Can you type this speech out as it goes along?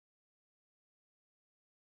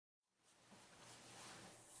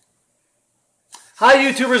Hi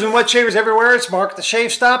YouTubers and wet shavers everywhere, it's Mark at the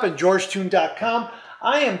Shave Stop and GeorgeToon.com.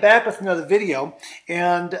 I am back with another video,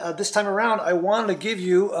 and this time around I wanted to give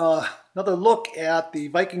you another look at the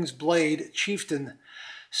Vikings Blade Chieftain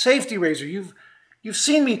safety razor. You've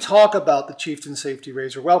seen me talk about the Chieftain safety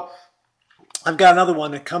razor. Well, I've got another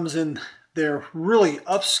one that comes in their really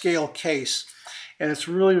upscale case, and it's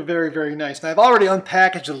really very nice. Now I've already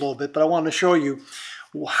unpackaged it a little bit, but I wanted to show you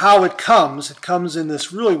how it comes. It comes in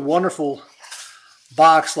this really wonderful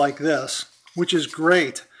box like this, which is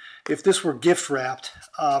great. If this were gift wrapped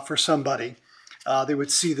for somebody, they would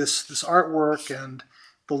see this artwork and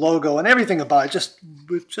the logo and everything about it,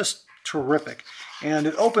 just terrific. And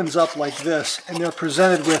it opens up like this, and they're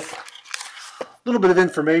presented with a little bit of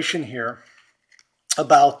information here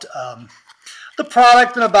about the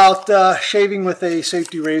product and about shaving with a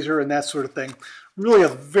safety razor and that sort of thing. Really a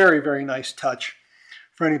very nice touch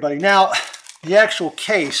for anybody. Now, the actual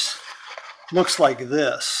case looks like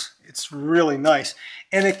this. It's really nice.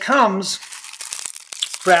 And it comes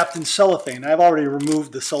wrapped in cellophane. I've already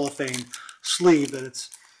removed the cellophane sleeve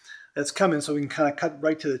that's coming, so we can kind of cut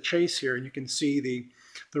right to the chase here, and you can see the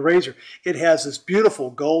razor. It has this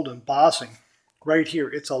beautiful gold embossing right here.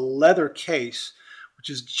 It's a leather case, which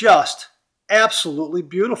is just absolutely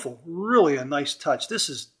beautiful. Really a nice touch. This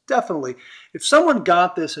is definitely, if someone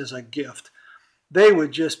got this as a gift, they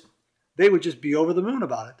would just be over the moon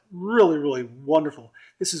about it. Really wonderful.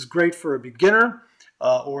 This is great for a beginner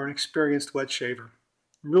or an experienced wet shaver.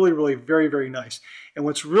 Really very nice. And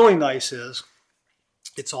what's really nice is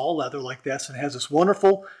it's all leather like this, and it has this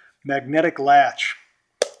wonderful magnetic latch.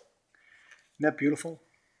 Isn't that beautiful?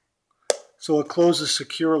 So it closes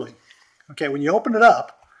securely. Okay, when you open it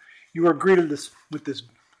up, you are greeted with this,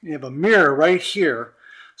 you have a mirror right here.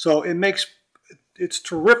 So it's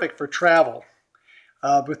terrific for travel.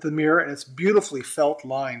 With the mirror, and it's beautifully felt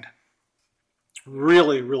lined.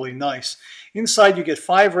 Really nice. Inside you get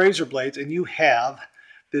 5 razor blades, and you have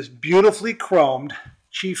this beautifully chromed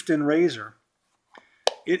Chieftain razor.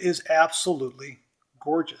 It is absolutely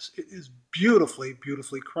gorgeous. It is beautifully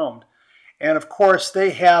chromed. And of course they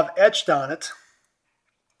have etched on it,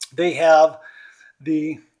 they have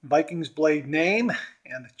the Vikings Blade name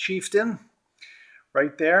and the Chieftain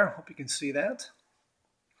right there. Hope you can see that.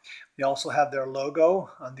 They also have their logo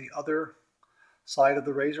on the other side of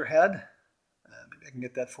the razor head. Maybe I can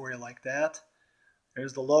get that for you like that.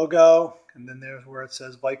 There's the logo, and then there's where it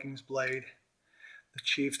says Vikings Blade, the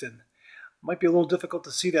Chieftain. Might be a little difficult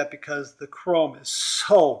to see that because the chrome is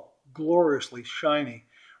so gloriously shiny.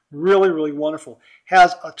 Really wonderful.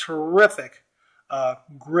 Has a terrific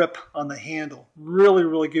grip on the handle.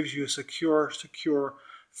 Really gives you a secure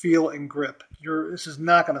feel and grip. This is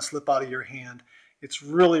not going to slip out of your hand. It's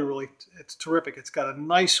it's terrific. It's got a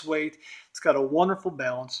nice weight. It's got a wonderful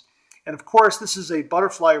balance. And of course, this is a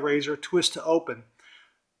butterfly razor, twist to open.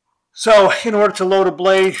 So in order to load a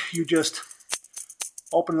blade, you just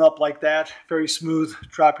open it up like that, very smooth,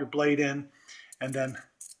 drop your blade in, and then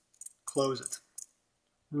close it.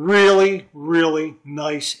 Really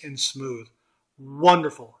nice and smooth.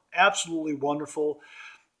 Wonderful, absolutely wonderful.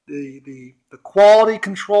 The quality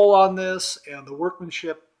control on this and the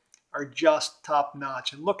workmanship are just top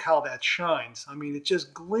notch. And look how that shines. I mean, it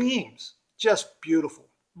just gleams. Just beautiful.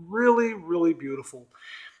 Really beautiful.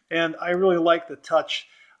 And I really like the touch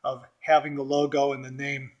of having the logo and the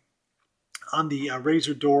name on the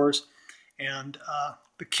razor doors. And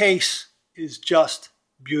the case is just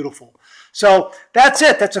beautiful. So that's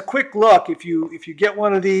it. That's a quick look. If you get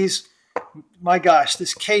one of these, my gosh,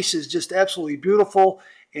 this case is just absolutely beautiful.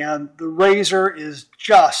 And the razor is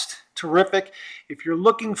just terrific. If you're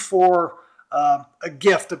looking for a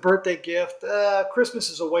gift, a birthday gift, Christmas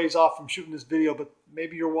is a ways off from shooting this video, but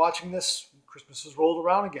maybe you're watching this, Christmas has rolled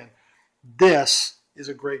around again. This is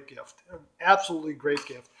a great gift, an absolutely great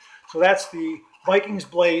gift. So that's the Vikings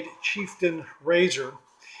Blade Chieftain razor,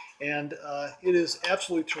 and it is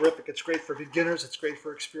absolutely terrific. It's great for beginners. It's great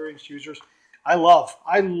for experienced users. I love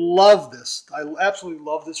this. I absolutely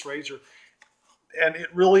love this razor, and it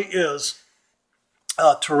really is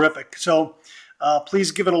terrific. So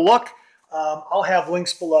please give it a look. I'll have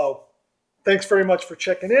links below. Thanks very much for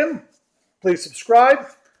checking in. Please subscribe.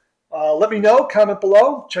 Let me know. Comment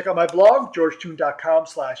below. Check out my blog,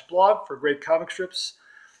 GeorgeToon.com/blog, for great comic strips,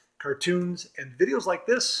 cartoons, and videos like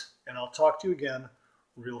this. And I'll talk to you again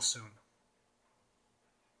real soon.